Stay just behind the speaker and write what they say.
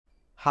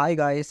Hi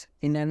guys,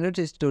 in Android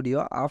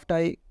Studio, after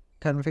I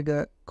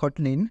configure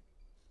Kotlin,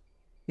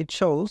 it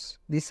shows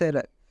this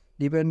error.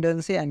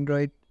 Dependency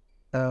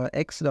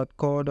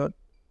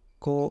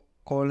androidx.core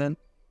colon.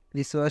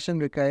 This version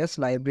requires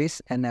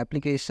libraries and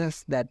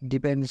applications that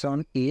depends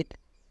on it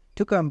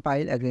to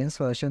compile against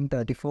version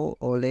 34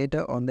 or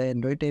later on the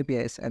Android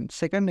APIs. And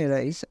second error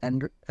is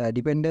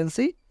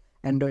dependency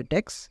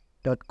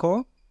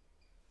androidx.core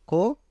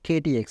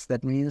core-ktx.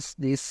 That means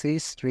this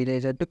is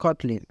related to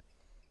Kotlin.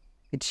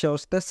 It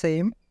shows the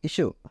same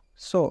issue.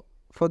 So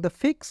for the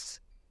fix,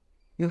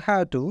 you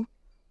have to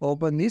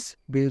open this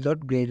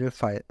build.gradle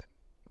file,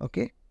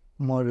 okay,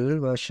 module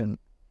version,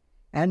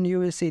 and you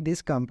will see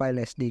this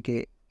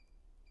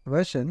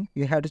compileSdkVersion.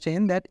 You have to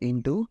change that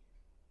into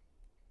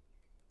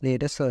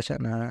latest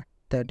version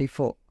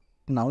 34.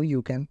 Now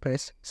you can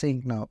press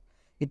sync now.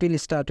 It will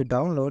start to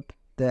download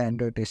the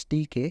Android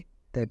SDK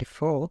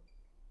 34.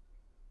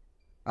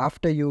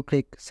 After you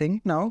click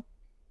sync now,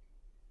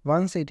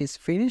 once it is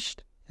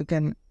finished, you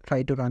can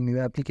try to run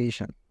your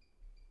application.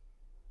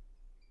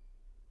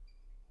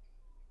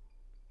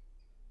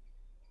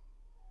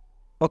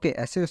 Okay,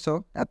 as you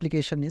saw,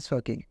 application is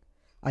working.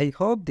 I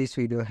hope this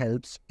video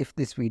helps. If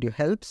this video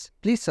helps,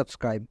 please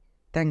subscribe.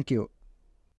 Thank you.